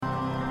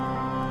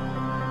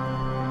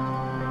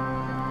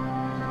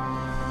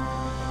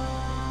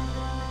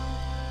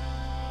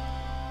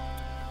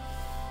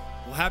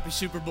Well, happy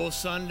Super Bowl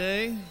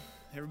Sunday.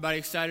 Everybody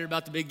excited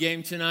about the big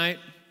game tonight?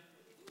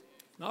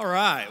 All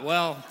right,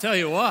 well, tell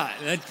you what,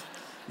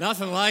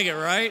 nothing like it,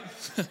 right?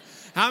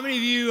 How many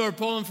of you are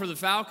pulling for the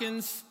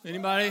Falcons?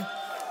 Anybody? All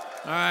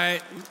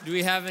right, do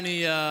we have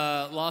any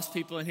lost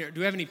people in here?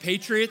 Do we have any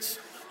Patriots?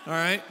 All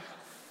right,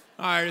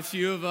 a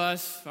few of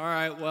us. All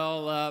right,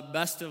 well,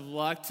 best of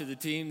luck to the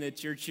team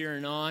that you're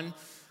cheering on.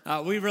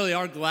 We really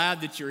are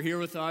glad that you're here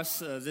with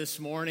us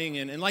this morning.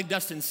 And like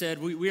Dustin said,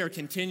 we are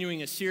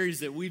continuing a series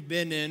that we've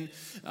been in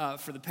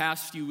for the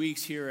past few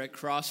weeks here at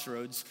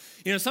Crossroads.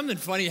 You know, something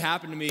funny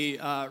happened to me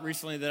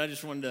recently that I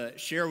just wanted to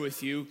share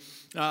with you.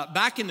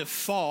 Back in the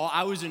fall,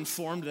 I was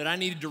informed that I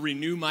needed to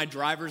renew my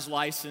driver's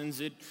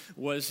license. It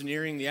was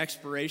nearing the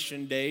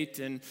expiration date.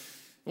 And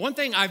one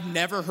thing I've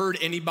never heard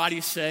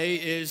anybody say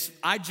is,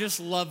 I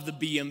just love the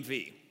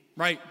BMV.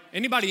 Right?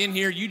 Anybody in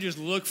here, you just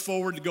look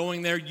forward to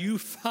going there. You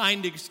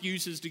find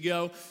excuses to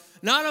go.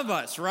 None of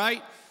us,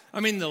 right? I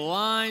mean, the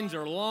lines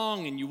are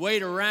long and you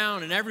wait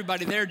around and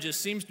everybody there just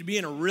seems to be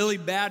in a really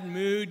bad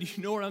mood.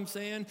 You know what I'm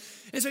saying?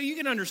 And so you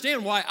can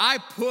understand why I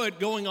put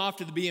going off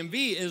to the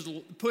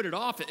BMV put it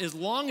off as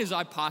long as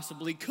I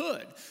possibly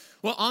could.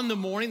 Well, on the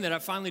morning that I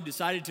finally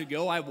decided to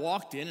go, I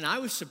walked in and I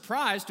was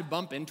surprised to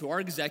bump into our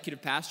executive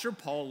pastor,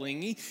 Paul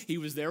Lingy. He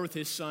was there with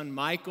his son,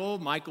 Michael.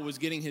 Michael was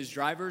getting his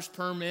driver's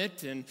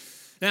permit. And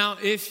now,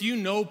 if you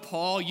know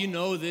Paul, you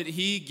know that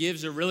he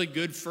gives a really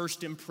good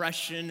first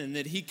impression and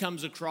that he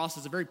comes across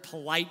as a very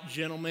polite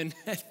gentleman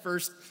at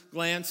first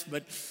glance.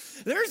 But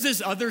there's this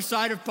other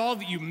side of Paul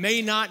that you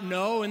may not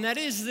know, and that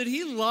is that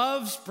he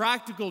loves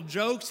practical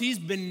jokes. He's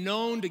been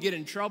known to get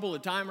in trouble a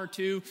time or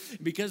two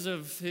because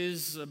of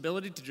his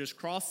ability to just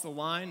cross the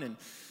line. And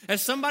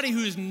as somebody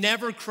who's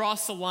never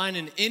crossed the line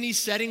in any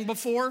setting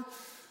before,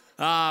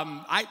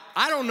 I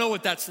don't know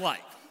what that's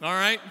like, all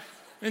right?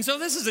 And so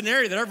this is an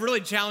area that I've really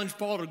challenged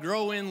Paul to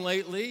grow in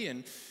lately.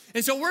 And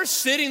so we're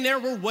sitting there,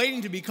 we're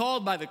waiting to be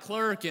called by the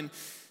clerk. And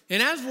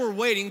as we're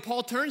waiting,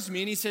 Paul turns to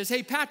me and he says,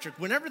 "Hey, Patrick,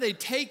 whenever they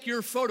take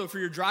your photo for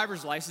your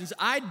driver's license,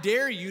 I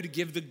dare you to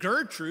give the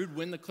Gertrude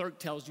when the clerk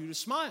tells you to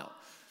smile."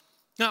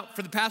 Now,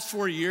 for the past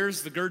 4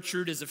 years, the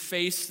Gertrude is a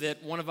face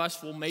that one of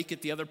us will make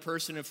at the other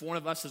person. If one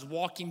of us is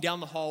walking down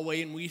the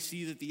hallway and we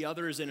see that the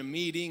other is in a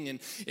meeting, and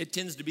it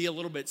tends to be a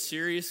little bit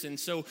serious. And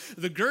so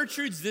the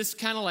Gertrude's this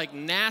kind of like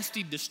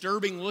nasty,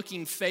 disturbing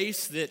looking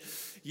face that,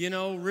 you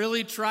know,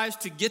 really tries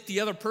to get the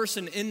other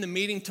person in the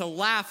meeting to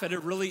laugh at a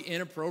really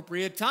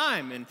inappropriate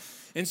time.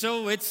 And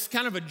so it's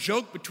kind of a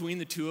joke between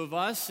the two of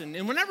us.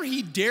 And whenever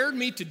he dared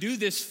me to do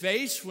this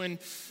face, when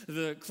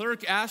the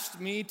clerk asked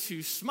me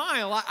to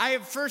smile, I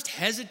at first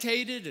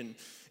hesitated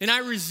and I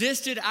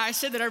resisted. I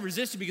said that I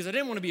resisted because I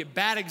didn't want to be a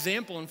bad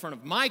example in front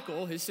of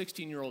Michael, his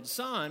 16-year-old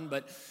son.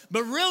 But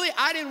really,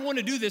 I didn't want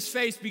to do this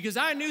face because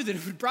I knew that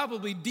it would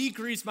probably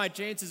decrease my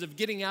chances of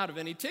getting out of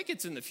any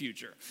tickets in the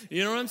future.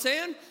 You know what I'm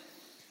saying?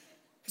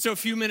 So a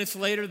few minutes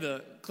later,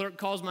 the clerk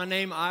calls my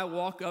name. I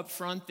walk up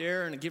front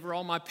there and I give her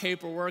all my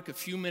paperwork. A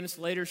few minutes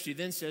later, she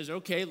then says,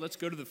 "Okay, let's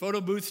go to the photo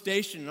booth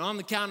station. And on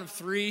the count of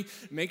 3,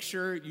 make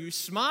sure you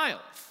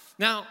smile."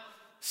 Now,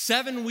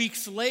 7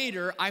 weeks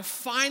later, I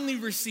finally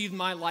received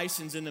my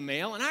license in the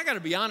mail. And I got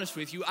to be honest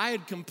with you, I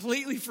had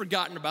completely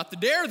forgotten about the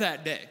dare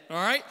that day,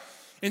 all right?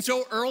 And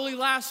so early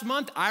last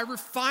month, I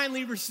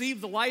finally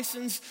received the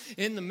license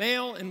in the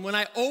mail. And when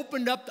I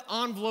opened up the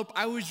envelope,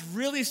 I was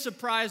really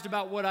surprised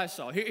about what I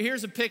saw.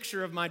 Here's a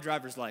picture of my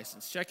driver's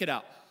license. Check it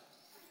out.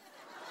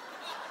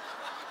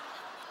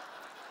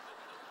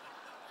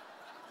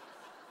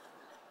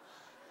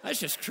 That's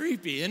just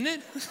creepy, isn't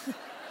it?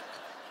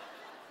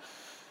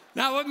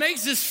 Now, what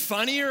makes this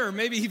funnier or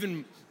maybe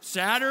even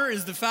sadder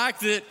is the fact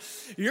that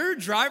your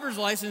driver's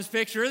license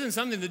picture isn't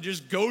something that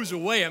just goes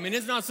away. I mean,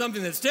 it's not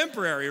something that's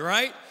temporary,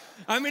 right?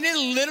 I mean, it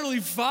literally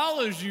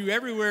follows you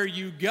everywhere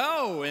you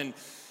go. And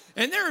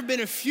there have been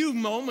a few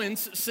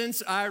moments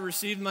since I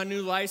received my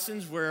new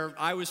license where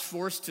I was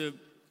forced to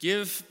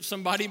give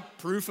somebody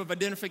proof of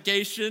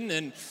identification.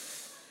 And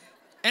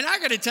I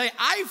got to tell you,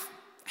 I've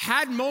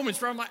had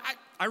moments where I'm like,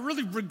 I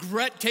really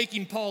regret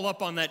taking Paul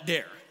up on that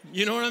dare.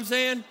 You know what I'm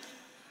saying?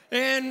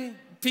 And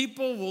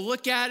people will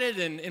look at it,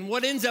 and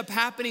what ends up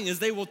happening is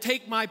they will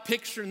take my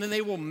picture and then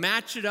they will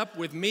match it up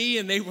with me,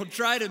 and they will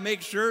try to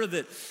make sure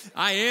that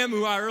I am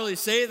who I really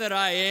say that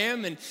I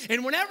am.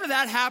 And whenever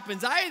that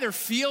happens, I either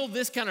feel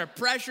this kind of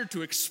pressure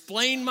to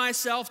explain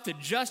myself, to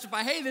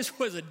justify, hey, this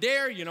was a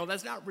dare, you know,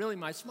 that's not really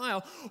my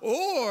smile.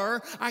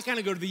 Or I kind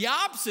of go to the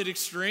opposite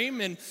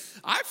extreme, and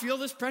I feel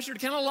this pressure to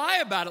kind of lie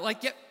about it.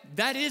 Like, yeah,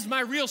 that is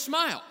my real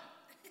smile.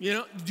 You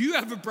know, do you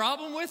have a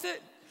problem with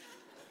it?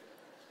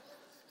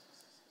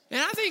 And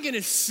I think in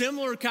a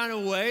similar kind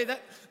of way,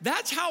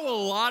 that's how a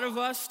lot of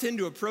us tend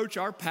to approach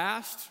our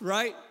past,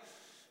 right?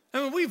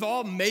 I mean, we've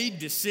all made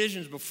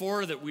decisions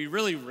before that we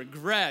really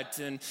regret,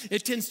 and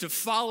it tends to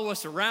follow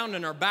us around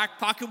in our back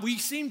pocket. We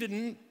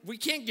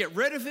can't get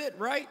rid of it,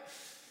 right?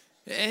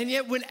 And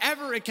yet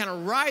whenever it kind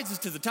of rises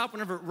to the top,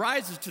 whenever it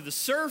rises to the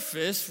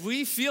surface,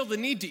 we feel the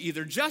need to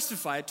either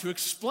justify it, to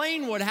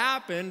explain what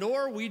happened,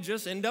 or we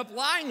just end up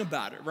lying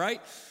about it,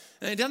 right?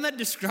 And doesn't that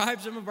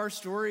describe some of our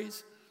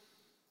stories?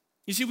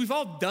 You see, we've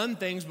all done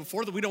things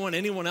before that we don't want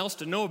anyone else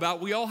to know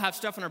about. We all have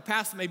stuff in our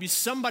past that maybe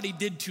somebody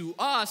did to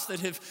us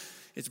that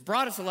it's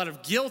brought us a lot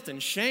of guilt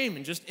and shame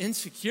and just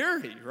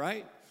insecurity,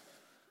 right?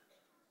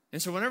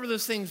 And so whenever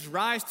those things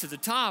rise to the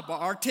top,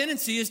 our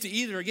tendency is to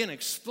either, again,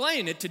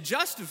 explain it, to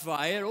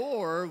justify it,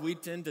 or we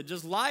tend to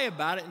just lie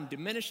about it and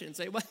diminish it and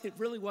say, well, it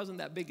really wasn't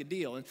that big a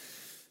deal. And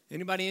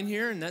anybody in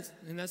here, and that's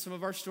some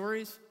of our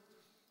stories?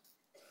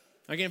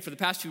 Again, for the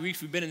past few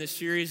weeks, we've been in this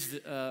series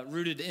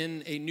rooted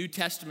in a New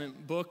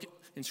Testament book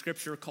in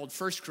Scripture called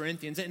 1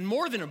 Corinthians. And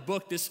more than a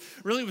book, this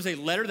really was a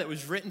letter that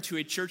was written to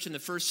a church in the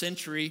first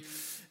century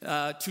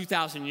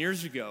 2,000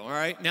 years ago, all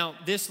right? Now,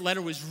 this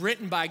letter was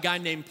written by a guy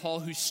named Paul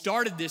who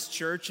started this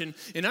church. And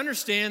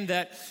understand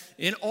that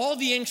in all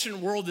the ancient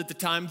world at the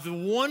time, the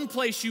one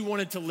place you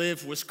wanted to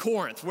live was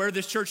Corinth, where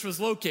this church was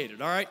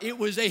located, all right? It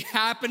was a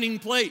happening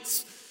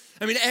place.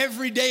 I mean,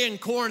 every day in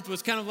Corinth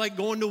was kind of like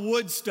going to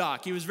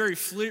Woodstock. It was very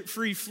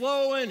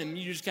free-flowing, and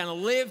you just kind of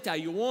lived how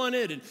you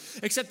wanted. And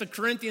except the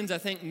Corinthians, I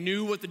think,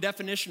 knew what the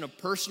definition of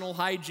personal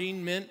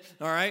hygiene meant,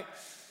 all right?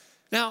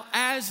 Now,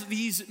 as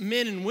these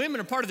men and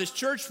women, a part of this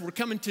church, were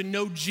coming to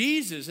know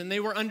Jesus and they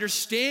were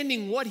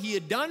understanding what he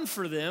had done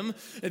for them,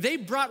 they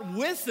brought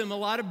with them a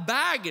lot of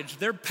baggage.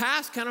 Their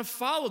past kind of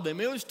followed them.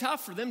 It was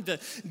tough for them to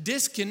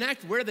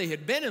disconnect where they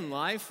had been in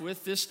life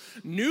with this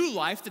new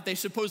life that they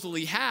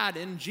supposedly had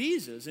in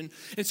Jesus. And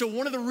so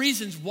one of the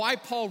reasons why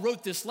Paul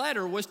wrote this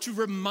letter was to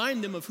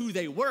remind them of who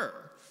they were.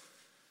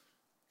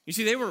 You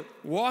see, they were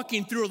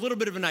walking through a little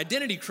bit of an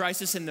identity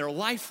crisis and their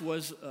life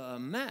was a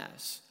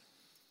mess.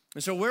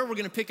 And so where we're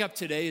going to pick up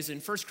today is in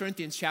 1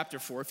 Corinthians chapter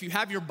 4. If you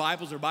have your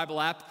Bibles or Bible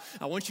app,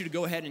 I want you to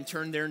go ahead and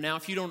turn there now.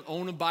 If you don't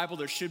own a Bible,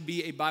 there should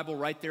be a Bible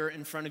right there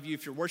in front of you.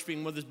 If you're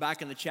worshiping with us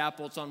back in the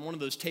chapel, it's on one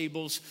of those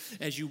tables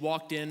as you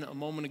walked in a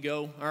moment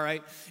ago, all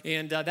right?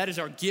 And that is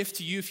our gift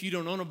to you. If you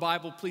don't own a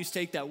Bible, please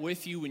take that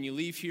with you when you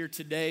leave here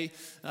today.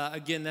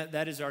 Again,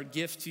 that is our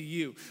gift to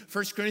you.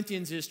 1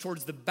 Corinthians is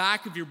towards the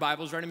back of your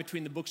Bibles, right in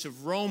between the books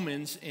of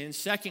Romans and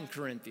 2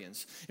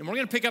 Corinthians. And we're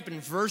going to pick up in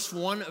verse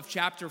 1 of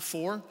chapter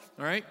 4, all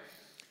right?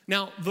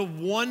 Now, the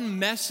one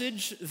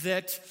message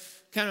that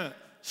kind of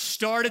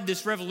started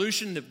this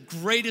revolution, the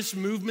greatest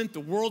movement the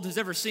world has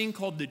ever seen,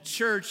 called the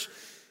church,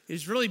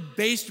 is really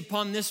based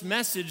upon this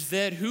message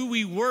that who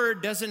we were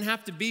doesn't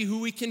have to be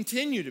who we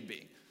continue to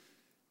be.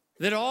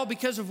 That all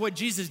because of what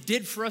Jesus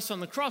did for us on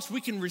the cross, we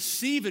can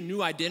receive a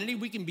new identity.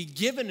 We can be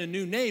given a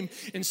new name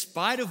in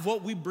spite of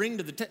what we bring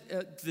to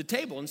the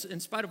table, in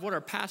spite of what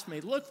our past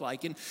may look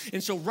like. And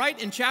so right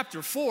in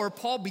chapter 4,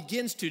 Paul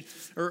begins to,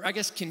 or I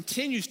guess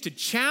continues to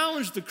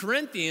challenge the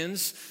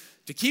Corinthians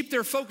to keep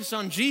their focus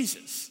on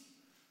Jesus.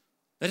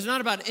 That it's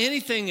not about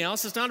anything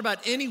else. It's not about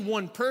any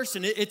one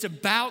person. It's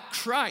about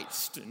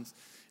Christ. And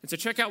so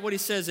check out what he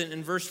says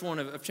in verse 1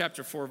 of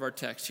chapter 4 of our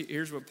text.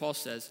 Here's what Paul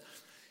says.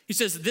 He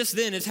says, this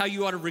then is how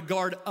you ought to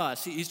regard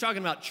us. He's talking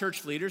about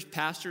church leaders,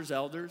 pastors,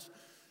 elders,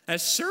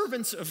 as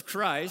servants of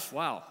Christ.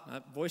 Wow,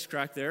 that voice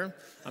crack there.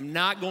 I'm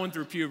not going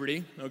through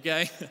puberty,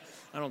 okay?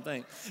 I don't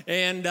think.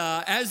 And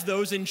as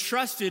those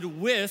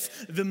entrusted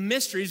with the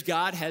mysteries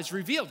God has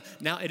revealed.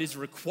 Now, it is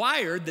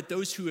required that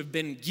those who have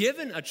been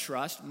given a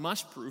trust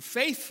must prove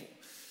faithful.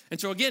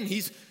 And so again,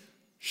 he's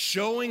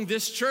showing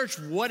this church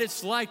what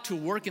it's like to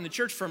work in the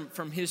church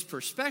from his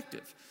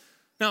perspective.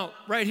 Now,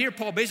 right here,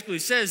 Paul basically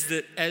says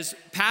that as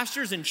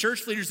pastors and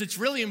church leaders, it's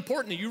really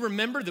important that you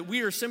remember that we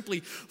are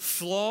simply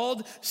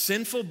flawed,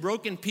 sinful,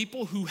 broken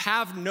people who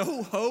have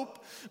no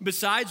hope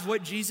besides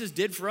what Jesus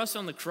did for us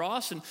on the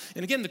cross. And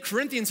again, the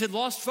Corinthians had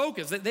lost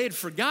focus, that they had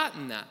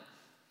forgotten that.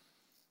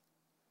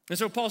 And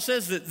so Paul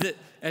says that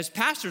as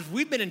pastors,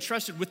 we've been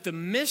entrusted with the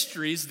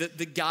mysteries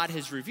that God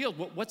has revealed.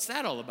 What's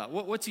that all about?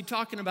 What's he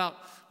talking about?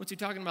 What's he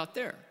talking about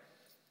there?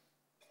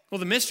 Well,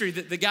 the mystery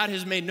that God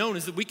has made known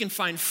is that we can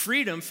find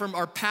freedom from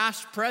our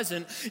past,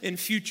 present, and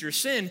future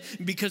sin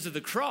because of the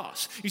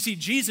cross. You see,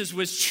 Jesus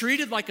was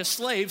treated like a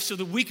slave so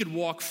that we could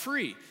walk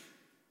free.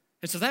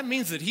 And so that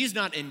means that he's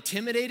not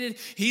intimidated,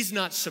 he's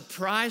not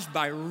surprised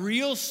by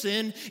real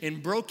sin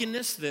and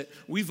brokenness that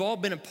we've all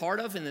been a part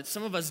of and that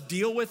some of us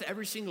deal with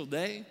every single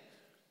day.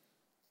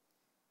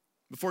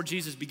 Before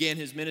Jesus began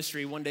his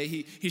ministry, one day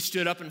he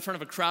stood up in front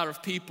of a crowd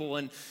of people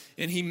and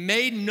he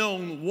made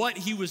known what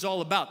he was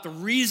all about, the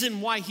reason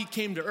why he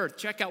came to earth.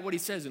 Check out what he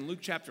says in Luke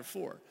chapter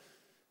 4.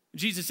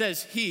 Jesus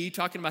says, he,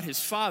 talking about his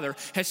Father,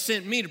 has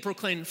sent me to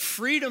proclaim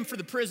freedom for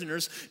the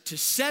prisoners, to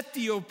set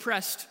the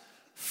oppressed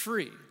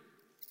free.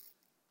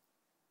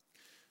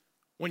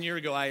 1 year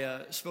ago,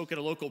 I spoke at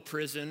a local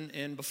prison,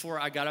 and before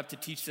I got up to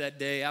teach that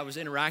day, I was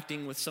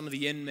interacting with some of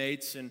the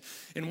inmates, and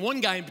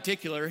one guy in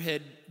particular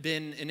had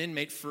been an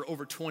inmate for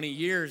over 20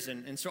 years,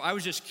 and so I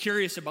was just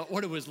curious about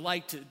what it was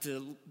like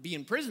to be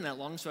in prison that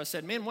long. So I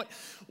said, man,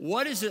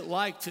 what is it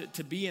like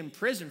to be in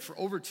prison for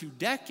over 2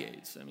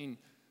 decades? I mean,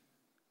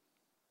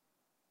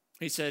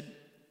 he said,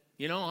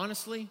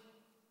 honestly,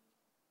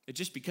 it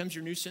just becomes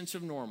your new sense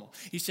of normal.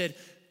 He said,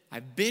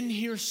 I've been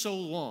here so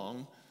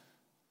long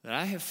that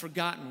I have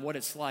forgotten what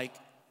it's like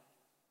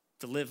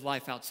to live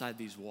life outside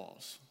these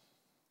walls.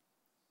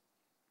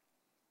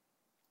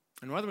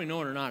 And whether we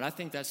know it or not, I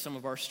think that's some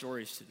of our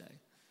stories today.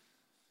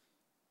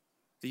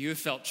 That you have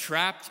felt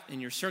trapped in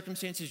your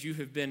circumstances. You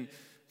have been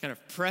kind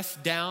of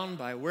pressed down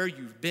by where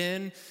you've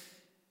been.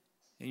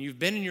 And you've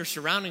been in your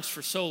surroundings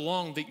for so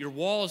long that your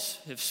walls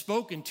have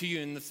spoken to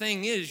you. And the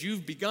thing is,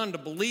 you've begun to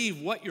believe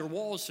what your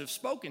walls have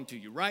spoken to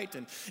you, right?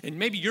 And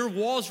maybe your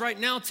walls right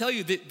now tell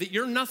you that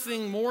you're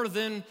nothing more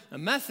than a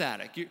meth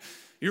addict.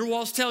 Your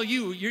walls tell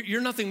you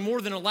you're nothing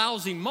more than a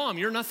lousy mom.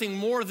 You're nothing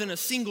more than a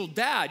single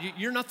dad.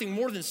 You're nothing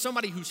more than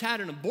somebody who's had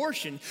an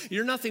abortion.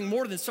 You're nothing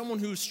more than someone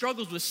who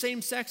struggles with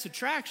same-sex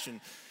attraction.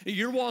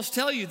 Your walls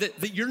tell you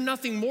that you're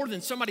nothing more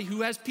than somebody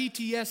who has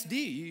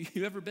PTSD.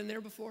 You ever been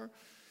there before?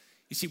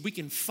 You see, we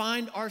can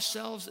find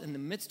ourselves in the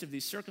midst of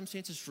these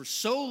circumstances for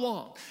so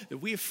long that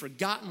we have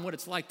forgotten what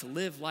it's like to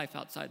live life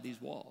outside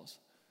these walls.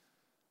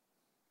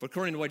 But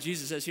according to what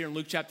Jesus says here in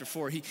Luke chapter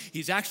 4,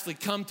 he's actually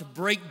come to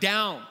break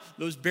down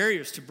those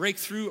barriers, to break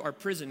through our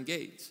prison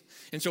gates.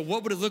 And so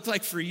what would it look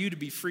like for you to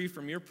be free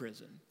from your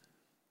prison?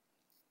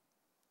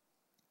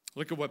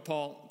 Look at what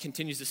Paul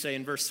continues to say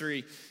in verse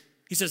 3.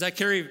 He says, I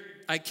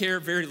care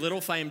very little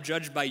if I am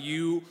judged by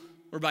you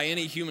or by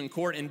any human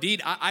court.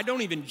 Indeed, I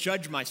don't even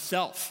judge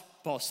myself,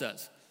 Paul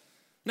says.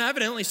 Now,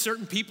 evidently,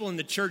 certain people in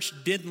the church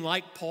didn't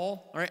like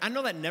Paul. All right, I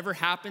know that never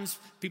happens.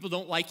 People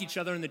don't like each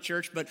other in the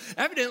church, but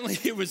evidently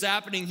it was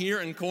happening here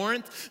in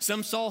Corinth.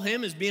 Some saw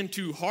him as being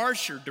too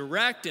harsh or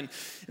direct. And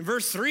in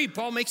verse 3,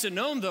 Paul makes it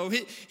known, though,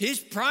 his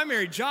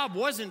primary job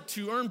wasn't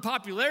to earn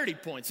popularity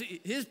points.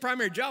 His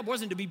primary job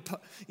wasn't to be,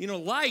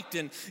 liked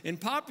and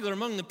popular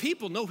among the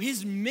people. No,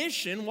 his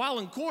mission while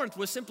in Corinth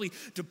was simply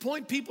to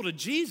point people to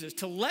Jesus,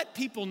 to let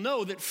people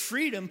know that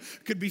freedom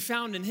could be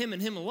found in him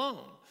and him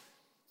alone.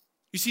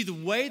 You see, the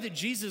way that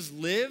Jesus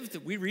lived,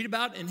 that we read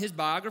about in his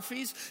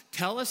biographies,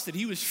 tell us that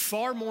he was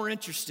far more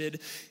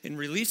interested in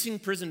releasing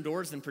prison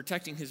doors than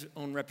protecting his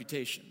own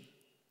reputation.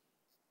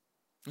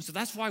 And so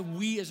that's why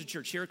we as a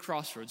church here at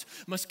Crossroads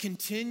must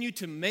continue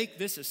to make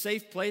this a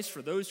safe place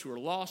for those who are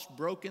lost,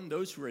 broken,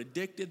 those who are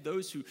addicted,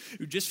 those who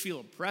just feel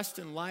oppressed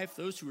in life,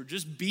 those who are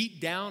just beat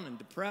down and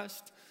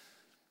depressed.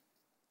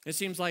 It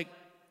seems like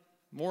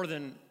more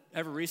than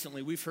ever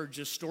recently, we've heard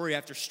just story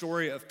after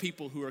story of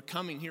people who are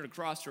coming here to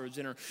Crossroads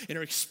and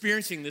are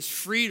experiencing this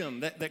freedom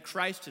that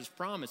Christ has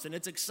promised. And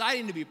it's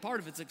exciting to be a part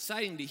of it. It's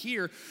exciting to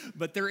hear,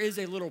 but there is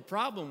a little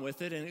problem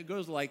with it, and it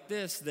goes like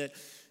this, that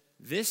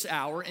this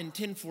hour in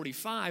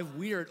 10:45,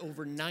 we are at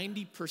over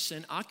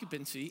 90%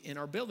 occupancy in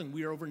our building.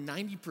 We are over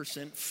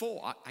 90%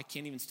 full. I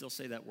can't even still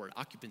say that word,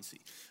 occupancy.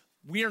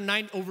 We are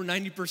over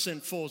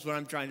 90% full is what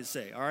I'm trying to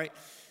say, all right?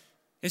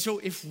 And so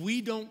if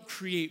we don't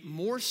create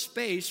more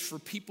space for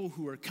people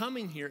who are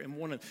coming here and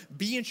want to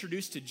be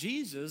introduced to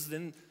Jesus,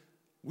 then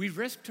we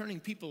risk turning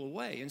people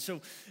away. And so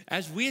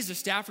as we as a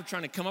staff are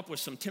trying to come up with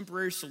some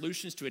temporary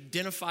solutions to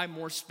identify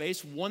more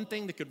space, one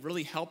thing that could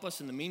really help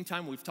us in the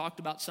meantime, we've talked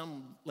about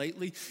some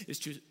lately, is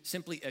to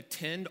simply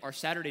attend our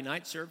Saturday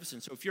night service.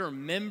 And so if you're a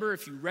member,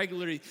 if you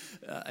regularly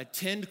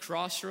attend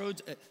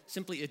Crossroads,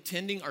 simply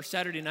attending our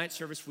Saturday night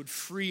service would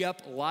free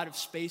up a lot of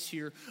space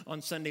here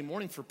on Sunday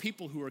morning for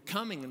people who are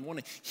coming and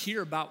want to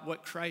hear about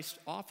what Christ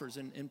offers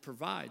and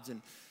provides.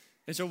 And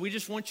so we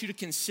just want you to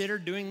consider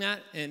doing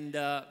that. And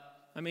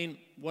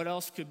what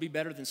else could be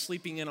better than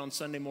sleeping in on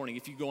Sunday morning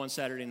if you go on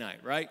Saturday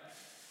night, right?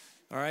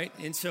 All right,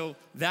 and so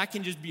that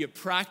can just be a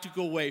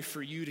practical way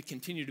for you to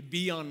continue to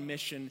be on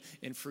mission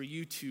and for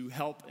you to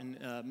help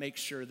and make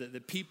sure that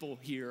the people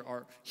here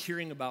are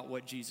hearing about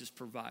what Jesus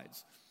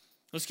provides.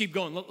 Let's keep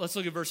going. Let's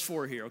look at verse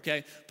 4 here,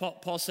 okay?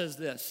 Paul says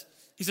this.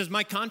 He says,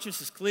 my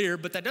conscience is clear,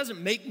 but that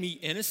doesn't make me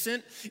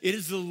innocent. It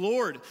is the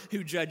Lord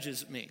who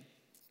judges me.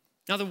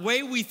 Now, the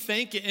way we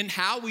think and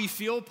how we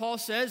feel, Paul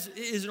says,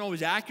 isn't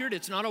always accurate.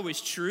 It's not always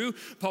true.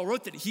 Paul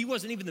wrote that he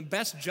wasn't even the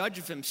best judge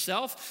of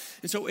himself.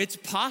 And so it's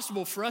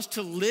possible for us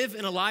to live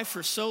in a life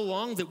for so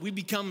long that we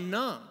become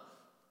numb.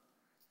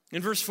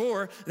 In verse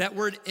 4, that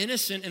word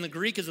innocent in the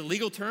Greek is a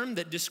legal term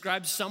that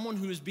describes someone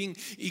who is being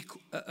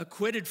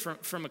acquitted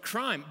from a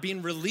crime,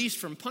 being released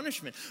from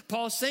punishment.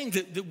 Paul is saying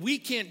that we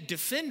can't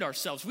defend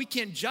ourselves. We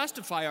can't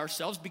justify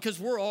ourselves because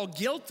we're all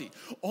guilty.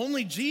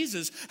 Only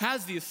Jesus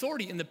has the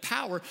authority and the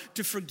power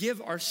to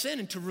forgive our sin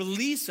and to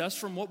release us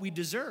from what we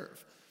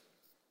deserve.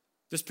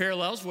 This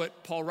parallels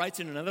what Paul writes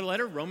in another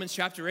letter, Romans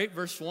chapter 8,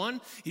 verse 1.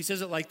 He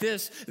says it like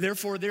this,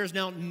 therefore there is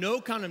now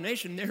no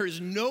condemnation, there is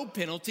no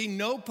penalty,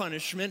 no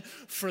punishment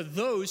for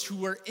those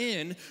who are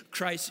in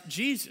Christ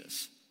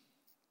Jesus.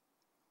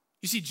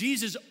 You see,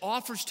 Jesus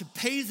offers to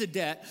pay the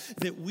debt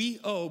that we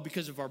owe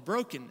because of our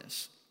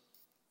brokenness.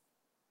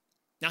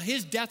 Now,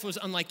 his death was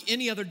unlike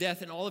any other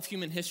death in all of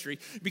human history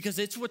because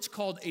it's what's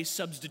called a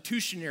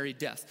substitutionary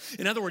death.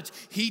 In other words,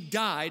 he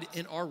died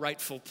in our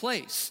rightful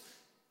place.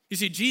 You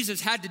see,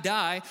 Jesus had to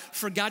die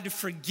for God to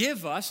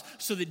forgive us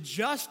so that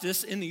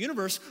justice in the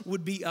universe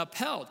would be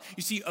upheld.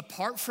 You see,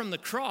 apart from the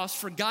cross,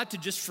 for God to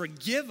just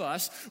forgive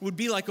us would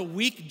be like a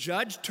weak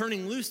judge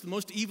turning loose the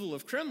most evil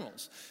of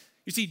criminals.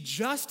 You see,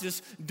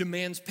 justice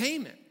demands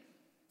payment.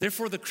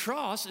 Therefore, the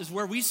cross is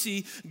where we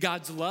see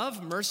God's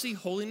love, mercy,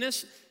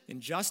 holiness, and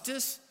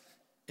justice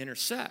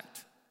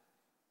intersect.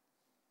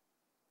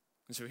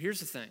 And so here's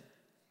the thing.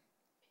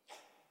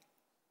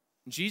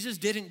 Jesus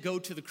didn't go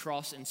to the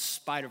cross in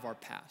spite of our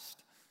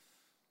past.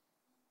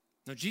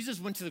 No, Jesus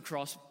went to the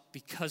cross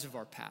because of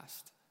our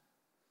past.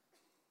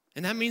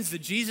 And that means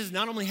that Jesus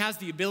not only has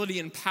the ability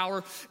and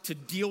power to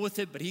deal with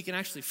it, but he can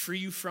actually free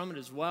you from it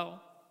as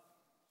well.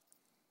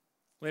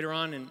 Later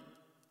on in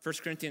 1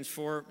 Corinthians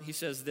 4, he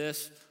says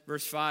this,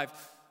 verse 5,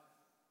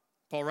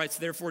 Paul writes,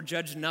 therefore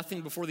judge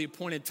nothing before the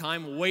appointed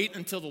time. Wait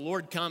until the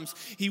Lord comes.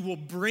 He will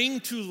bring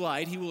to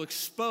light, he will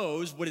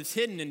expose what is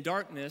hidden in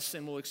darkness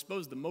and will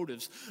expose the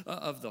motives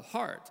of the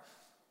heart.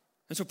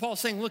 And so Paul's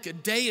saying, look, a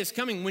day is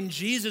coming when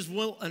Jesus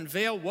will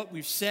unveil what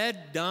we've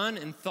said, done,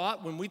 and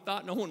thought when we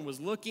thought no one was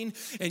looking.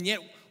 And yet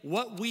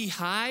what we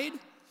hide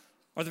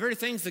are the very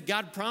things that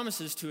God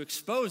promises to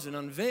expose and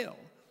unveil.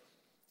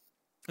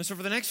 And so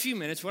for the next few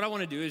minutes, what I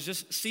want to do is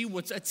just see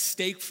what's at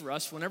stake for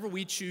us whenever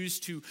we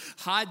choose to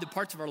hide the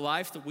parts of our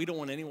life that we don't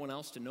want anyone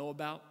else to know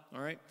about,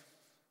 all right?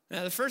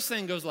 Now, the first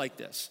thing goes like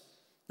this,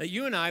 that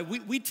you and I,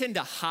 we tend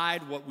to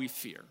hide what we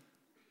fear.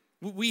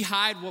 We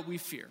hide what we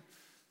fear.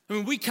 I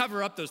mean, we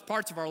cover up those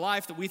parts of our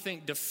life that we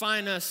think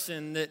define us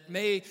and that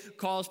may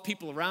cause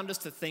people around us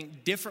to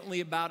think differently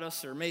about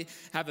us or may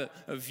have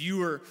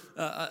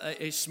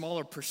a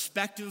smaller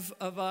perspective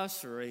of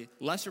us or a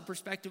lesser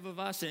perspective of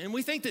us. And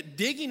we think that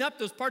digging up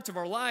those parts of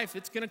our life,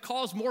 it's going to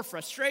cause more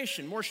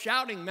frustration, more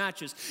shouting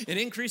matches, an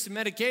increase in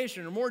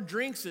medication, or more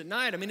drinks at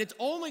night. I mean, it's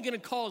only going to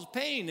cause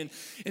pain.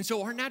 And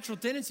so our natural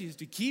tendency is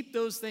to keep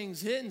those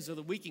things hidden so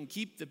that we can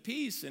keep the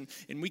peace and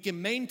we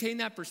can maintain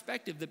that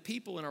perspective that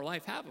people in our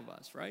life have of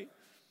us, right?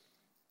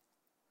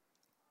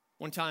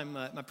 One time,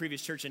 my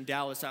previous church in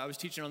Dallas, I was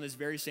teaching on this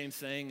very same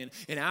thing.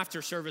 And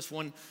after service,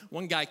 one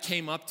guy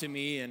came up to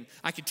me, and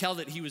I could tell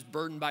that he was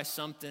burdened by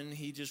something.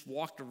 He just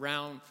walked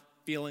around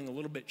feeling a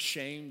little bit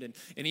shamed.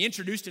 And he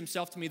introduced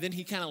himself to me. Then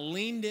he kind of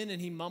leaned in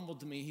and he mumbled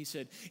to me. He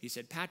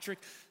said, Patrick,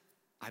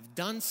 I've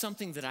done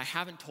something that I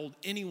haven't told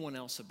anyone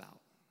else about.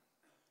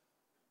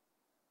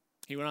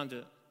 He went on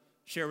to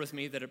share with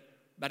me that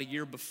about a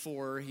year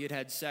before, he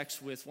had sex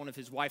with one of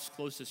his wife's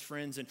closest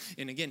friends. And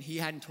again, he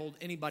hadn't told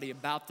anybody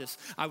about this.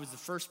 I was the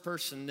first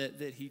person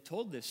that he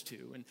told this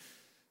to.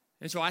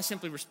 And so I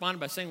simply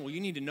responded by saying, well, you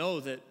need to know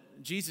that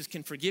Jesus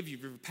can forgive you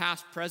for your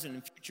past, present,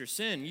 and future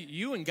sin.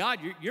 You and God,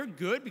 you're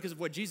good because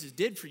of what Jesus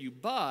did for you.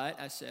 But,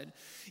 I said,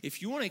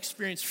 if you want to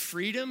experience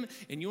freedom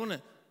and you want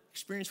to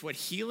experience what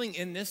healing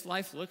in this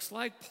life looks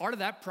like, part of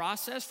that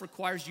process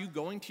requires you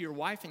going to your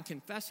wife and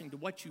confessing to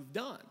what you've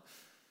done.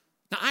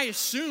 Now, I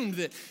assumed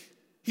that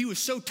he was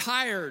so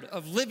tired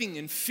of living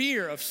in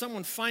fear of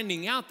someone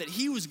finding out that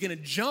he was going to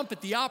jump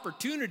at the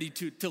opportunity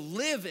to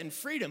live in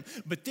freedom.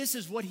 But this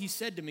is what he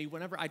said to me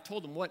whenever I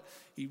told him what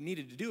he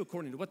needed to do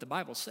according to what the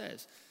Bible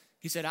says.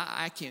 He said,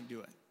 I can't do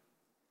it.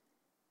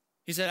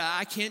 He said,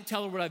 I can't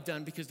tell her what I've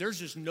done because there's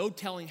just no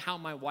telling how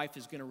my wife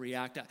is going to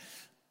react.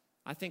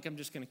 I think I'm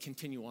just going to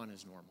continue on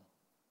as normal.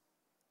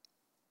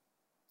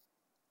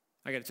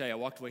 I got to tell you, I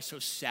walked away so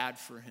sad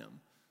for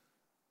him.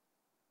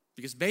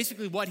 Because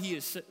basically what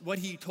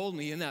he told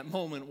me in that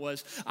moment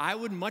was, I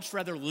would much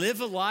rather live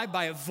a lie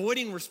by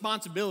avoiding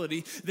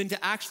responsibility than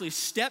to actually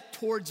step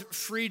towards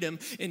freedom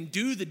and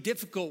do the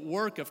difficult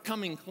work of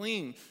coming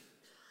clean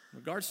in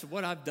regards to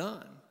what I've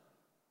done. And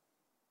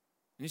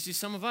you see,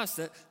 some of us,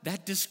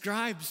 that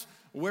describes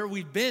where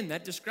we've been.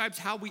 That describes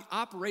how we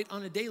operate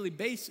on a daily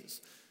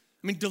basis.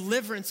 I mean,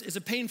 deliverance is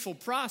a painful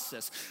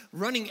process.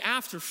 Running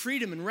after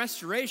freedom and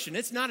restoration,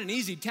 it's not an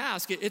easy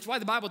task. It's why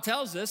the Bible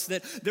tells us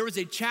that there was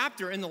a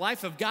chapter in the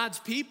life of God's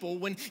people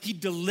when he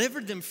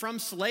delivered them from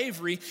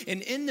slavery.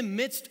 And in the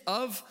midst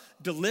of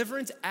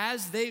deliverance,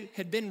 as they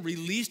had been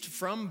released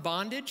from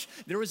bondage,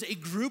 there was a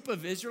group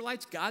of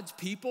Israelites, God's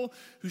people,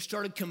 who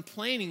started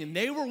complaining. And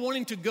they were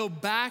wanting to go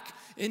back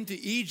into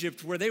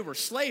Egypt where they were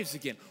slaves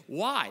again.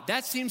 Why?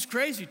 That seems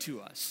crazy to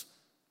us.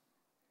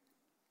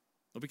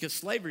 Well, because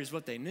slavery is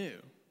what they knew.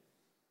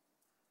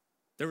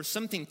 There was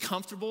something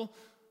comfortable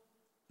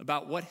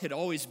about what had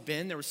always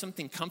been. There was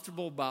something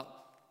comfortable about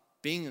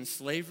being in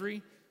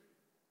slavery.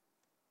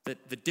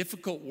 That the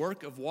difficult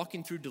work of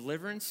walking through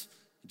deliverance,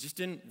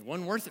 it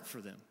wasn't worth it for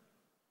them.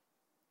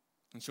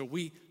 And so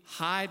we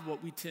hide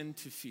what we tend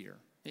to fear.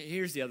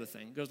 Here's the other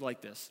thing. It goes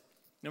like this.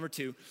 Number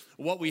 2,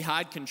 what we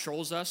hide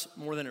controls us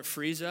more than it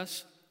frees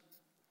us.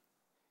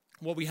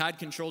 What we hide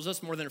controls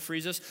us more than it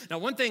frees us. Now,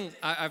 one thing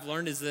I've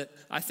learned is that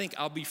I think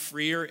I'll be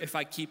freer if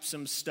I keep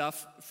some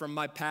stuff from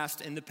my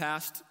past in the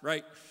past,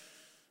 right?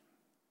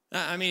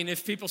 I mean,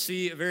 if people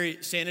see a very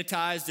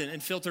sanitized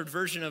and filtered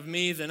version of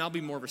me, then I'll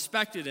be more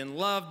respected and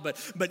loved.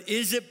 But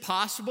is it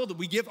possible that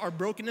we give our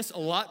brokenness a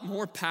lot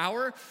more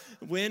power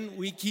when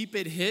we keep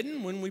it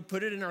hidden, when we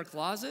put it in our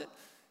closet?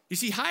 You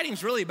see, hiding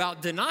is really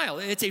about denial.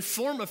 It's a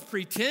form of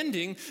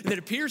pretending that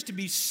appears to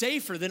be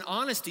safer than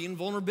honesty and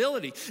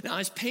vulnerability. Now,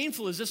 as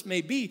painful as this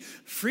may be,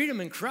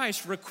 freedom in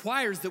Christ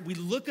requires that we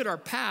look at our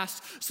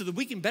past so that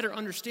we can better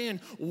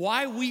understand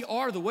why we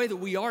are the way that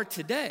we are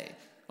today.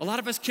 A lot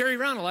of us carry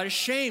around a lot of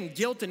shame,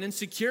 guilt, and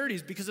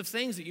insecurities because of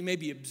things that you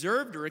maybe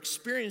observed or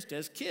experienced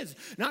as kids.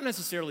 Not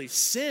necessarily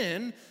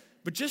sin,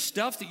 but just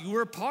stuff that you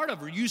were a part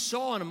of or you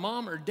saw in a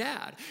mom or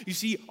dad. You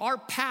see, our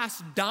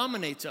past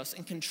dominates us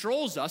and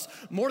controls us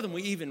more than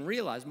we even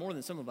realize, more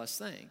than some of us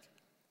think.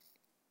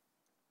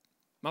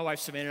 My wife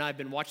Savannah and I have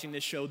been watching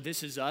this show,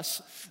 This Is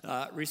Us,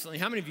 recently.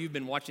 How many of you have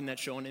been watching that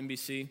show on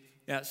NBC?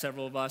 Yeah,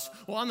 several of us.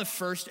 Well, on the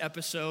first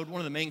episode, one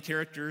of the main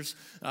characters,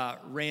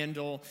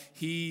 Randall,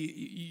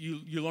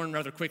 you learn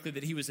rather quickly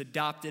that he was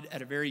adopted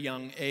at a very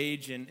young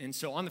age. And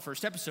so on the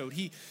first episode,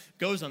 he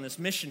goes on this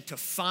mission to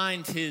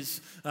find his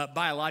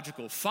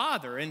biological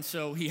father. And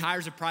so he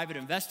hires a private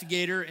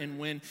investigator. And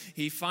when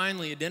he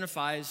finally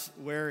identifies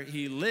where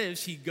he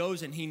lives, he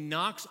goes and he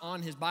knocks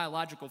on his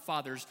biological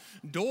father's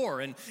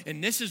door. And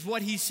this is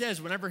what he says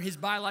whenever his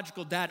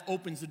biological dad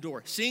opens the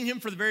door. Seeing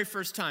him for the very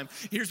first time,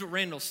 here's what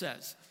Randall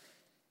says.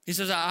 He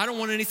says, I don't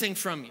want anything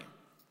from you.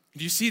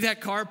 Do you see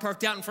that car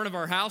parked out in front of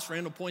our house?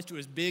 Randall points to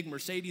his big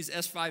Mercedes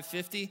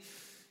S550.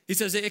 He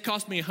says, it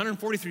cost me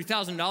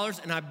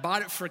 $143,000 and I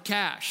bought it for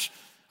cash.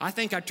 I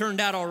think I turned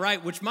out all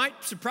right, which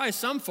might surprise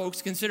some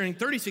folks considering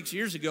 36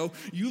 years ago,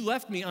 you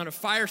left me on a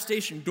fire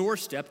station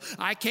doorstep.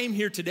 I came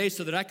here today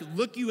so that I could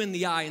look you in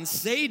the eye and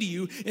say to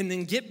you and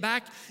then get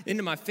back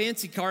into my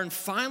fancy car and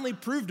finally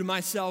prove to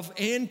myself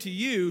and to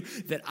you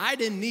that I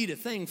didn't need a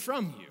thing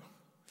from you.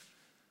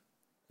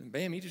 And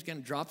bam, he just kind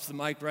of drops the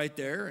mic right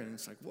there, and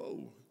it's like,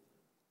 whoa.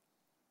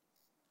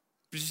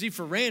 But you see,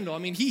 for Randall, I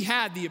mean, he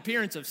had the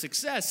appearance of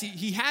success.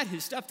 He had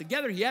his stuff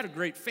together. He had a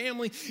great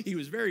family. He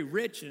was very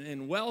rich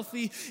and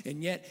wealthy.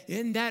 And yet,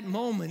 in that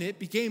moment, it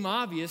became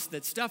obvious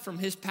that stuff from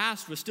his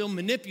past was still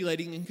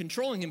manipulating and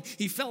controlling him.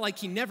 He felt like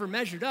he never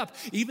measured up.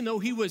 Even though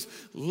he was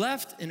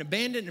left and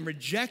abandoned and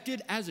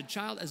rejected as a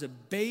child, as a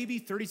baby,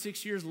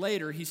 36 years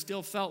later, he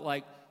still felt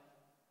like,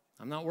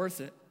 I'm not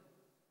worth it.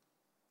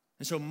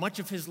 And so much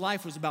of his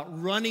life was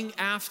about running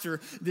after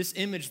this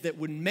image that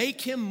would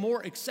make him more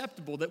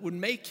acceptable, that would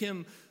make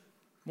him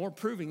more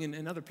proving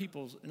in other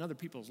people's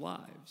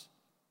lives.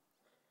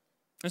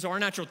 And so our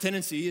natural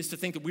tendency is to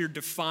think that we're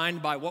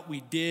defined by what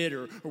we did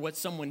or what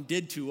someone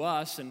did to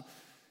us. And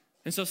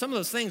so some of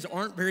those things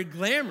aren't very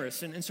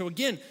glamorous. And so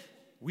again,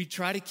 we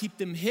try to keep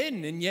them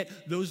hidden, and yet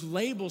those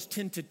labels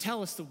tend to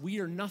tell us that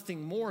we are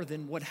nothing more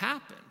than what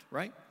happened,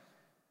 right?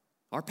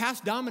 Our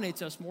past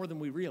dominates us more than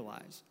we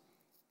realize.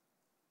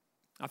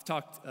 I've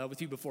talked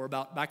with you before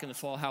about back in the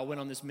fall how I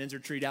went on this men's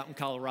retreat out in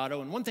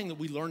Colorado. And one thing that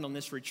we learned on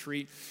this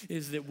retreat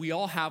is that we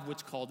all have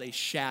what's called a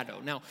shadow.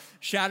 Now,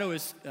 shadow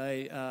is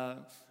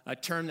a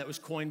term that was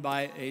coined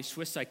by a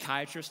Swiss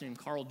psychiatrist named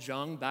Carl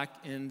Jung back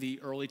in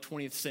the early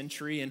 20th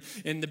century.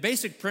 And the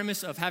basic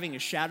premise of having a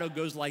shadow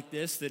goes like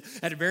this, that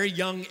at a very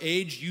young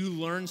age, you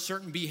learn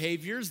certain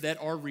behaviors that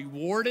are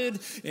rewarded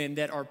and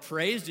that are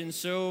praised. And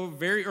so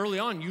very early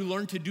on, you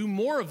learn to do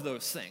more of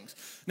those things.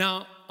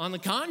 Now, on the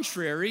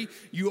contrary,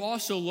 you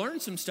also learn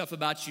some stuff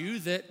about you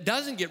that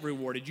doesn't get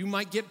rewarded. You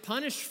might get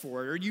punished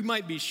for it, or you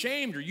might be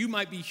shamed, or you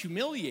might be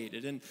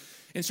humiliated.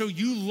 And so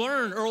you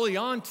learn early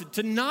on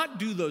to not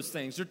do those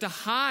things, or to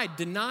hide,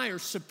 deny, or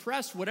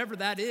suppress whatever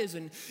that is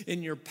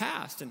in your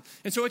past.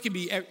 And so it can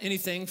be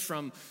anything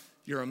from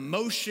your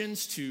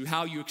emotions to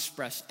how you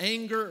express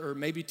anger, or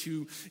maybe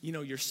to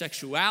your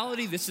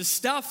sexuality. This is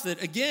stuff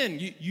that, again,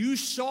 you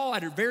saw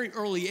at a very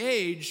early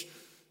age,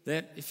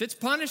 that if it's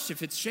punished,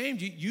 if it's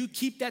shamed, you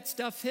keep that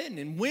stuff hidden.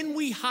 And when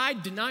we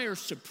hide, deny, or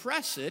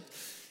suppress it,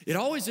 it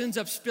always ends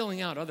up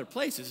spilling out other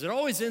places. It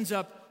always ends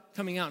up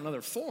coming out in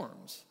other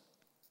forms.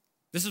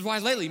 This is why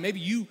lately maybe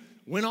you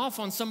went off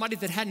on somebody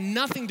that had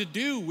nothing to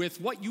do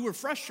with what you were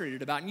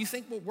frustrated about, and you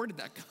think, well, where did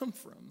that come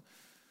from?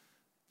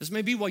 This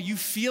may be why you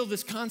feel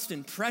this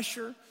constant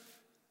pressure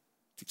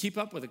to keep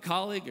up with a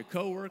colleague, a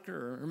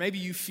coworker, or maybe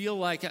you feel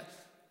like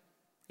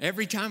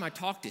every time I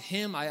talk to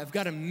him, I've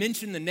got to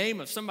mention the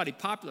name of somebody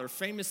popular or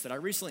famous that I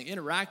recently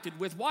interacted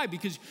with. Why?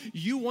 Because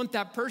you want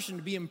that person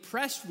to be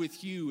impressed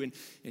with you,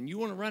 and you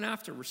want to run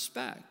after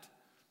respect.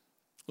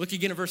 Look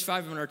again at verse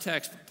 5 in our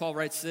text. Paul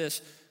writes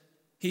this: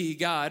 He,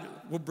 God,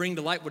 will bring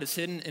to light what is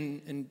hidden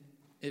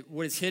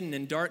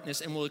in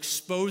darkness, and will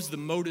expose the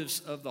motives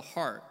of the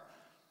heart.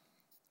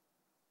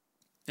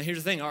 And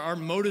here's the thing, our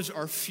motives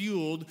are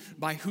fueled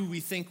by who we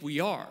think we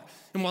are.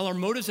 And while our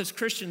motives as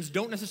Christians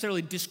don't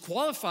necessarily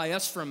disqualify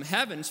us from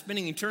heaven,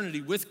 spending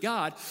eternity with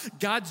God,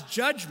 God's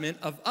judgment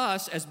of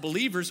us as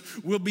believers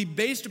will be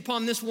based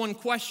upon this one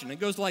question. It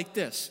goes like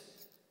this: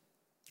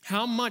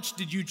 how much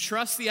did you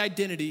trust the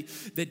identity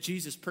that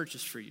Jesus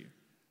purchased for you?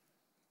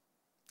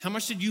 How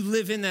much did you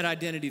live in that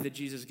identity that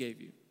Jesus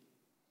gave you?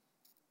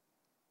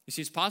 You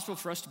see, it's possible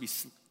for us to be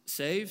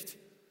saved,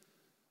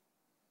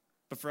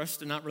 but for us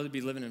to not really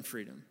be living in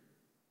freedom.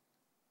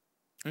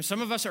 And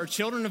some of us are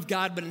children of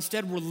God, but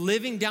instead we're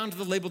living down to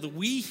the label that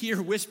we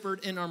hear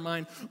whispered in our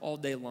mind all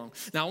day long.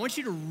 Now, I want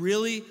you to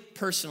really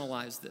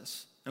personalize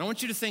this, and I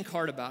want you to think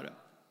hard about it.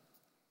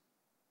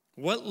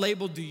 What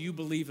label do you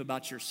believe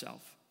about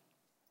yourself?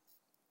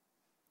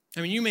 I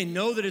mean, you may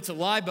know that it's a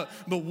lie, but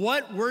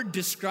what word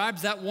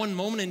describes that one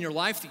moment in your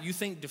life that you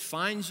think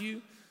defines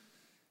you?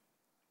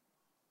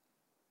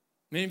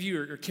 Many of you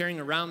are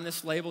carrying around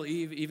this label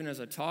even as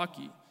I talk.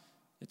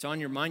 It's on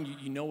your mind.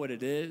 You know what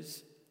it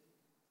is.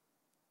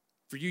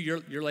 For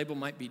you, your label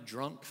might be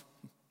drunk,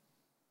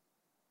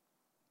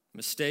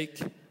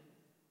 mistake,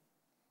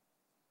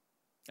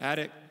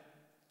 addict,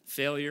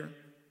 failure,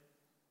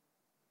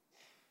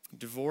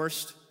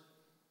 divorced,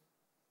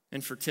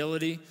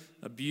 infertility,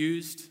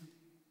 abused,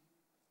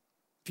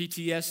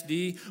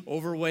 PTSD,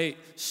 overweight,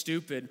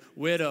 stupid,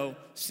 widow,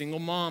 single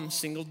mom,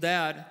 single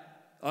dad,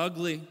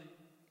 ugly,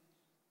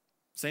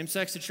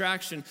 same-sex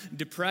attraction,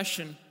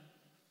 depression.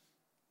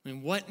 I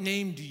mean, what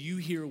name do you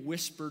hear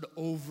whispered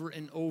over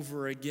and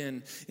over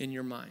again in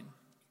your mind?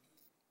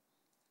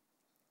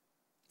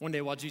 One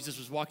day while Jesus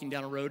was walking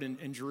down a road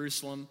in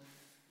Jerusalem,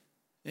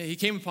 he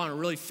came upon a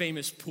really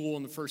famous pool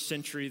in the first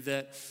century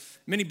that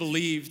many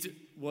believed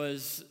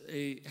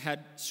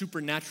had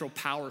supernatural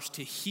powers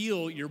to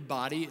heal your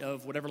body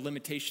of whatever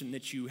limitation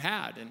that you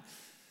had.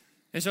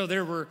 And so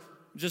there were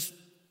just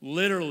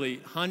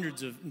literally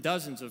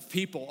dozens of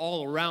people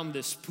all around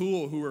this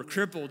pool who were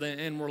crippled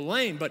and were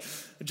lame. But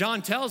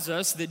John tells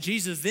us that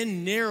Jesus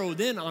then narrowed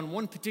in on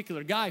one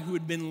particular guy who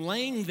had been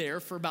laying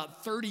there for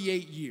about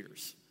 38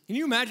 years. Can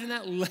you imagine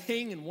that,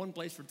 laying in one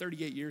place for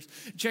 38 years?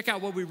 Check out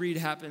what we read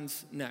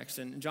happens next.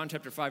 In John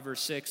chapter 5,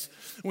 verse 6,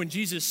 when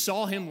Jesus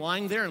saw him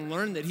lying there and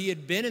learned that he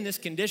had been in this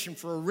condition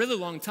for a really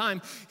long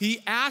time,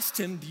 he asked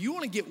him, "Do you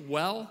want to get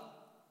well?"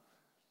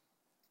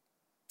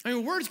 I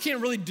mean, words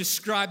can't really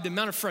describe the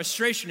amount of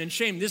frustration and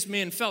shame this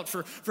man felt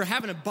for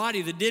having a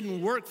body that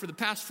didn't work for the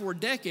past 4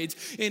 decades.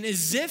 And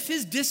as if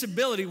his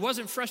disability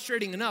wasn't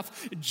frustrating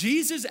enough,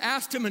 Jesus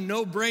asked him a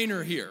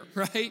no-brainer here,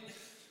 right?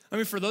 I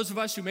mean, for those of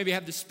us who maybe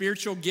have the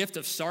spiritual gift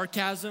of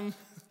sarcasm,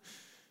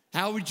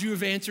 how would you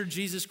have answered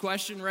Jesus'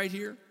 question right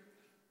here?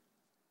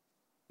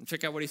 And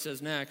check out what he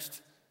says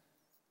next.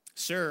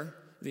 "Sir,"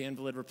 the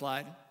invalid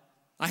replied,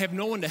 "I have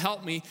no one to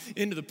help me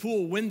into the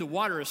pool when the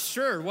water is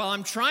stirred. While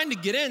I'm trying to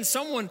get in,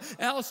 someone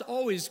else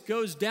always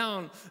goes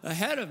down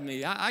ahead of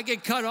me. I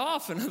get cut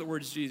off," in other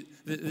words,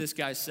 this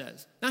guy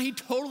says. Now, he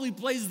totally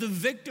plays the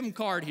victim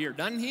card here,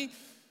 doesn't he?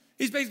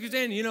 He's basically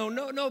saying,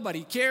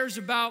 nobody cares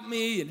about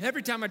me, and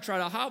every time I try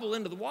to hobble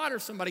into the water,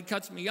 somebody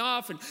cuts me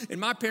off, and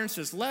my parents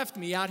just left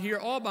me out here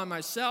all by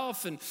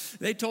myself, and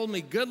they told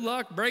me, good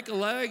luck, break a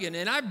leg, and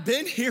I've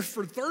been here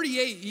for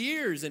 38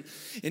 years, and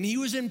he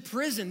was in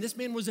prison. This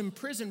man was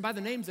imprisoned by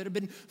the names that had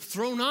been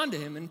thrown onto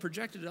him and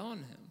projected on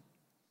him.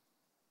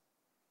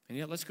 And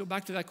yet, let's go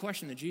back to that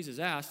question that Jesus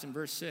asked in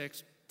verse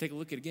 6. Take a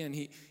look at it again.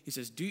 He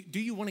says, do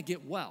you want to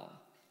get well?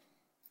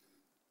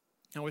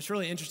 Now, what's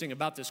really interesting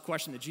about this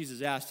question that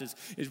Jesus asked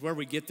is where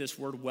we get this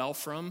word well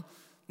from.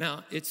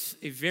 Now, it's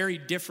a very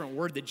different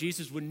word that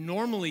Jesus would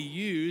normally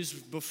use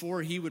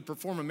before he would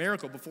perform a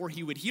miracle, before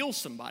he would heal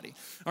somebody.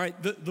 All right,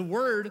 the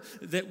word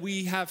that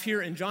we have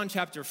here in John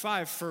chapter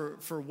 5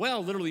 for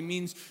well literally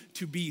means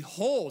to be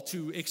whole,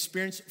 to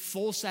experience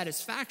full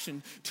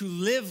satisfaction, to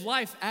live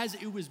life as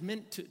it was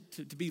meant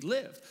to be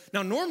lived.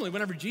 Now, normally,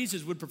 whenever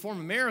Jesus would perform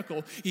a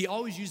miracle, he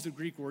always used the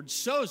Greek word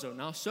sozo.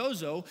 Now,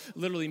 sozo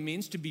literally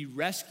means to be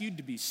rescued,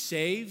 to be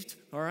saved,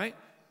 all right?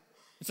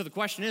 And so the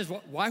question is,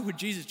 why would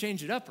Jesus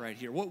change it up right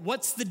here?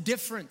 What's the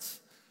difference?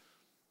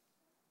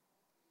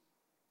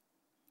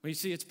 Well, you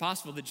see, it's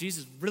possible that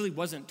Jesus really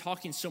wasn't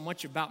talking so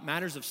much about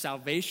matters of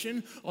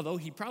salvation, although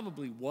he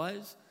probably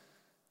was.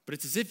 But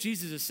it's as if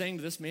Jesus is saying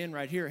to this man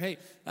right here, hey,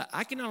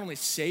 I can not only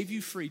save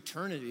you for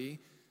eternity,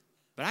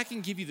 but I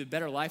can give you the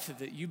better life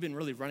that you've been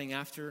really running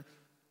after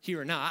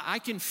here and now. I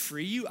can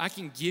free you. I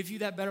can give you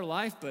that better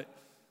life, but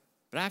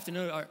I have to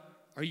know,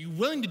 are you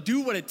willing to do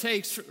what it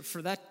takes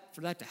for that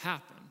to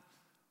happen?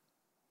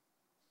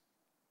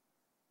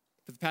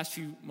 For the past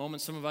few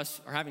moments, some of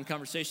us are having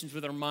conversations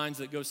with our minds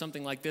that go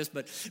something like this,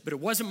 but it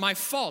wasn't my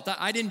fault.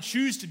 I didn't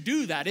choose to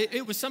do that.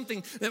 It was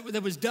something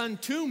that was done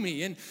to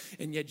me. And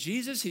yet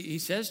Jesus, he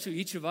says to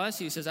each of us,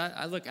 he says,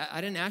 look,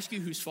 I didn't ask you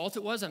whose fault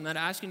it was. I'm not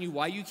asking you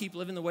why you keep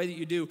living the way that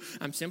you do.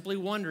 I'm simply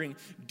wondering,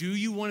 do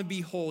you want to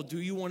be whole?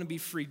 Do you want to be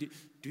free?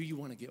 Do you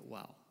want to get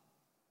well?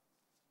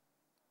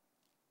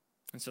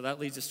 And so that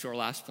leads us to our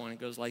last point. It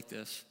goes like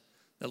this,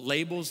 that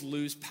labels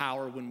lose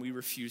power when we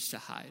refuse to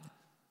hide.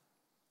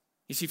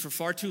 You see, for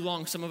far too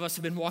long, some of us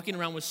have been walking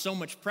around with so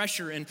much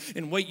pressure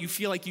and weight, you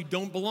feel like you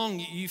don't belong.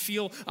 You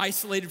feel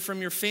isolated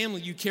from your family.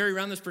 You carry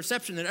around this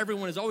perception that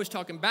everyone is always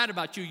talking bad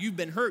about you. You've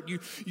been hurt.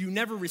 You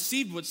never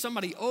received what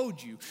somebody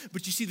owed you.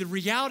 But you see, the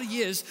reality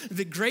is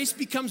that grace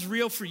becomes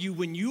real for you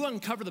when you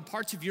uncover the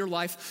parts of your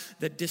life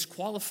that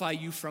disqualify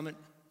you from it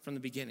from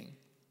the beginning.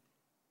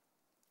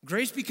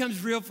 Grace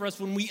becomes real for us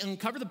when we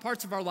uncover the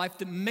parts of our life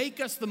that make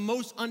us the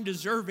most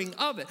undeserving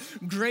of it.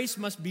 Grace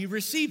must be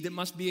received. It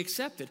must be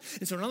accepted.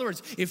 And so in other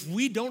words, if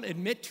we don't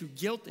admit to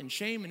guilt and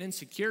shame and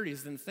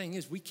insecurities, then the thing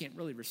is we can't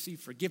really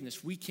receive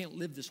forgiveness. We can't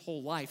live this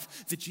whole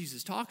life that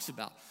Jesus talks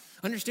about.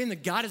 Understand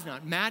that God is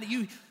not mad at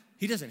you.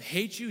 He doesn't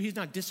hate you. He's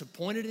not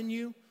disappointed in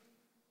you.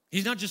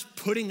 He's not just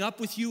putting up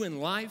with you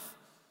in life.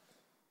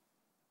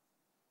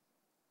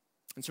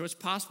 And so it's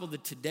possible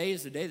that today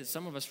is the day that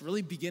some of us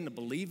really begin to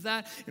believe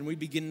that and we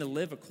begin to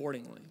live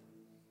accordingly.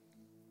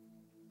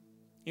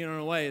 You know, in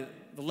a way,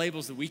 the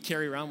labels that we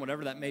carry around,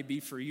 whatever that may be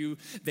for you,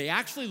 they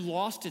actually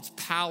lost its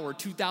power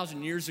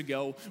 2,000 years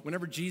ago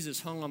whenever Jesus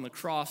hung on the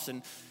cross.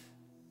 And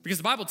because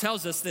the Bible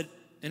tells us that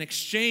an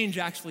exchange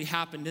actually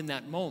happened in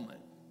that moment.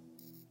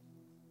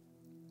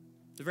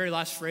 The very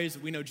last phrase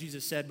that we know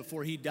Jesus said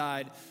before he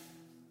died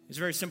is a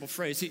very simple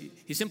phrase.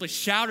 He simply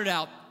shouted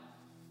out,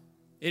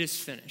 "It is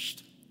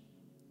finished."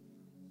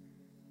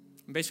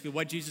 And basically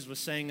what Jesus was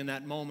saying in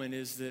that moment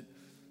is that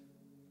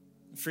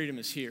freedom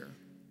is here.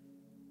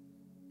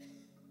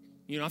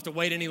 You don't have to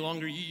wait any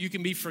longer. You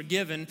can be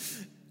forgiven.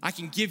 I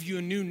can give you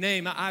a new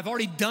name. I've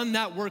already done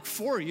that work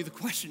for you. The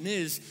question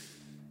is,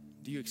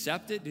 do you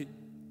accept it?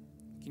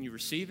 Can you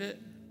receive it?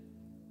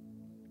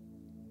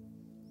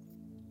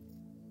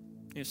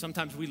 You know,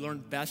 sometimes we learn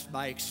best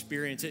by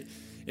experience.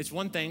 It's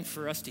one thing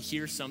for us to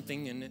hear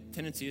something, and the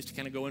tendency is to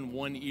kind of go in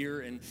one ear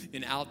and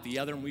out the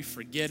other, and we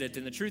forget it.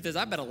 And the truth is,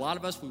 I bet a lot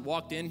of us, we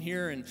walked in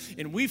here,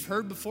 and we've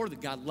heard before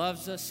that God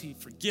loves us, he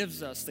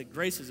forgives us, that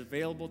grace is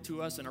available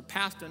to us, and our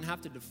past doesn't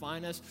have to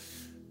define us.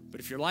 But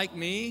if you're like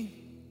me,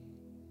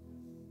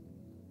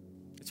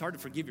 it's hard to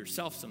forgive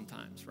yourself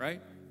sometimes,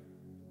 right?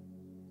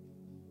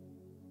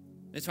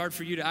 It's hard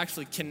for you to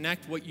actually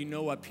connect what you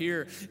know up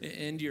here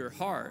into your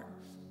heart.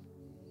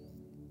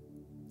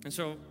 And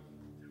so,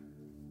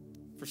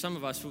 for some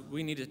of us,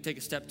 we need to take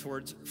a step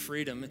towards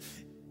freedom.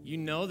 You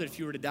know that if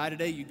you were to die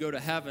today, you'd go to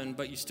heaven,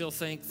 but you still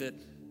think that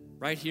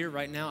right here,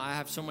 right now, I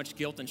have so much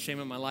guilt and shame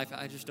in my life,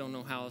 I just don't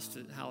know how else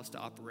to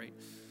operate.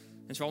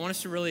 And so I want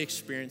us to really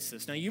experience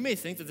this. Now, you may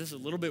think that this is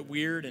a little bit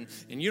weird, and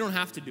you don't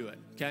have to do it,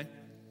 okay?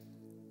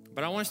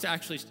 But I want us to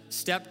actually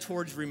step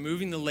towards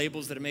removing the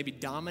labels that have maybe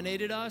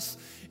dominated us,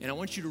 and I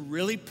want you to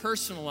really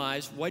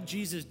personalize what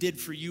Jesus did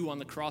for you on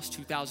the cross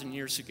 2,000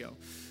 years ago.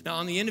 Now,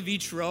 on the end of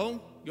each row,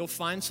 you'll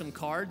find some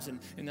cards, and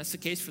that's the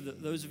case for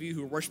those of you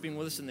who are worshiping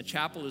with us in the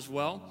chapel as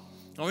well.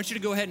 I want you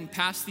to go ahead and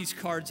pass these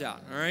cards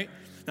out, all right?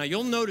 Now,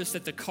 you'll notice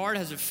that the card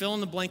has a fill in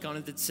the blank on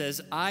it that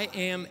says, "I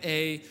am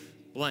a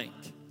blank."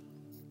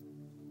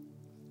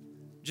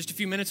 Just a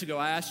few minutes ago,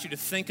 I asked you to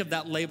think of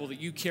that label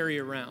that you carry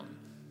around.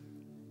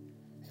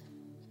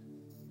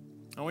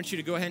 I want you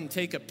to go ahead and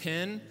take a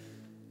pen,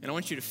 and I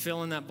want you to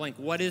fill in that blank.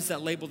 What is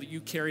that label that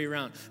you carry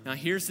around? Now,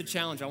 here's the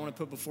challenge I want to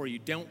put before you.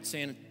 Don't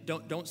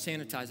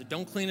sanitize it.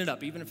 Don't clean it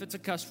up, even if it's a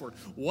cuss word.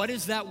 What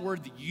is that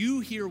word that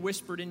you hear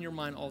whispered in your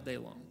mind all day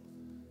long?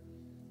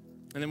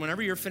 And then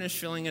whenever you're finished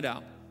filling it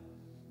out,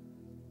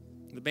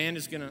 the band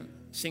is going to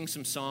sing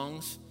some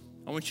songs.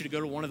 I want you to go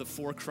to one of the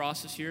 4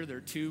 crosses here. There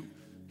are 2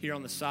 here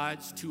on the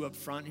sides, 2 up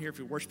front here. If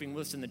you're worshiping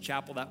with us in the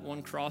chapel, that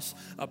one cross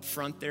up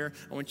front there,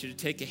 I want you to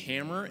take a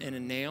hammer and a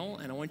nail,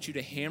 and I want you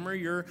to hammer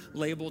your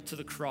label to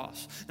the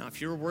cross. Now, if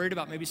you're worried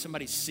about maybe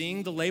somebody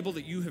seeing the label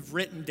that you have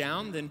written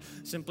down, then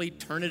simply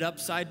turn it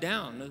upside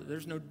down.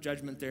 There's no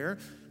judgment there.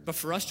 But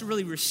for us to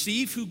really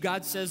receive who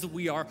God says that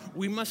we are,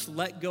 we must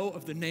let go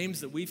of the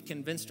names that we've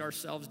convinced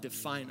ourselves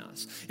define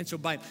us. And so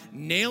by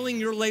nailing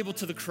your label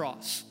to the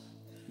cross,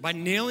 I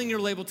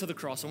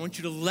want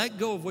you to let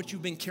go of what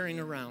you've been carrying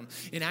around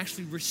and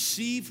actually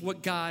receive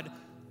what God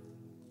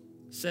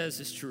says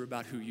is true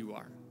about who you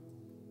are.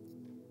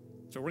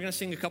 So we're going to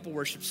sing a couple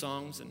worship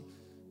songs,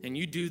 and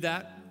you do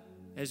that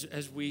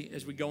as we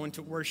go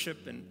into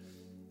worship. And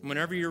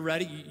whenever you're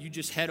ready, you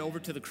just head over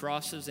to the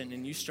crosses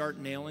and you start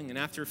nailing. And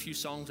after a few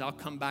songs, I'll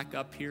come back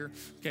up here.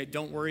 Okay,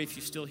 don't worry if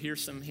you still hear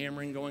some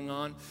hammering going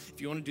on.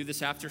 If you want to do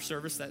this after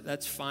service,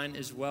 that's fine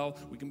as well.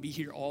 We can be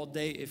here all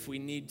day if we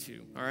need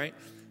to, all right?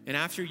 And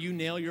after you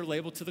nail your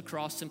label to the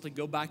cross, simply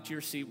go back to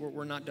your seat.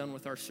 We're not done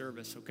with our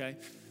service, okay?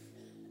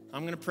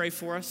 I'm going to pray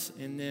for us,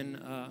 and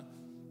then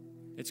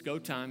it's go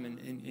time,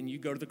 and you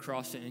go to the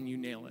cross and you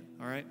nail it,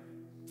 all right?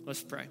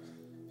 Let's pray.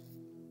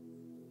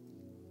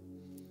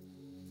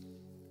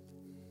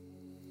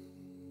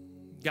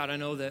 God, I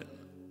know that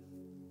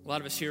a lot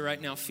of us here right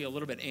now feel a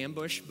little bit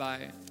ambushed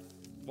by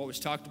what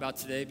was talked about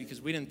today, because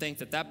we didn't think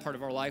that part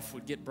of our life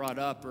would get brought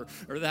up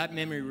or that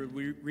memory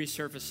would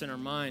resurface in our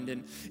mind.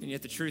 And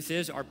yet the truth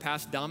is, our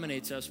past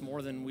dominates us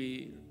more than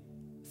we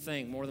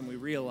think, more than we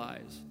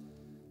realize.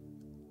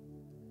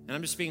 And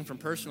I'm just speaking from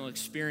personal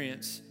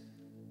experience.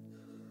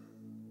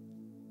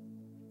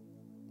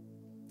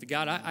 To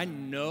God, I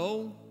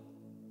know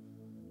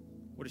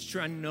what is true.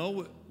 I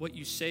know what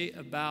you say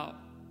about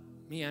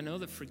me. I know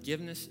that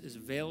forgiveness is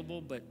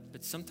available, but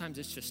sometimes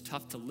it's just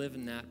tough to live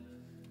in that,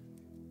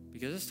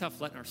 because it's tough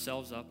letting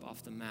ourselves up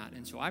off the mat.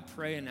 And so I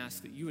pray and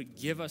ask that you would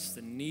give us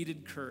the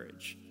needed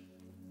courage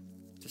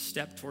to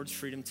step towards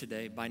freedom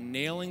today by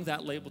nailing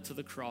that label to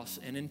the cross,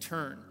 and in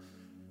turn,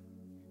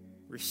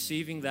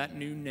 receiving that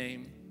new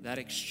name, that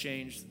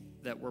exchange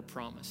that we're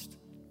promised.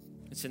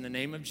 It's in the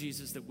name of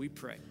Jesus that we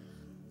pray.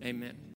 Amen.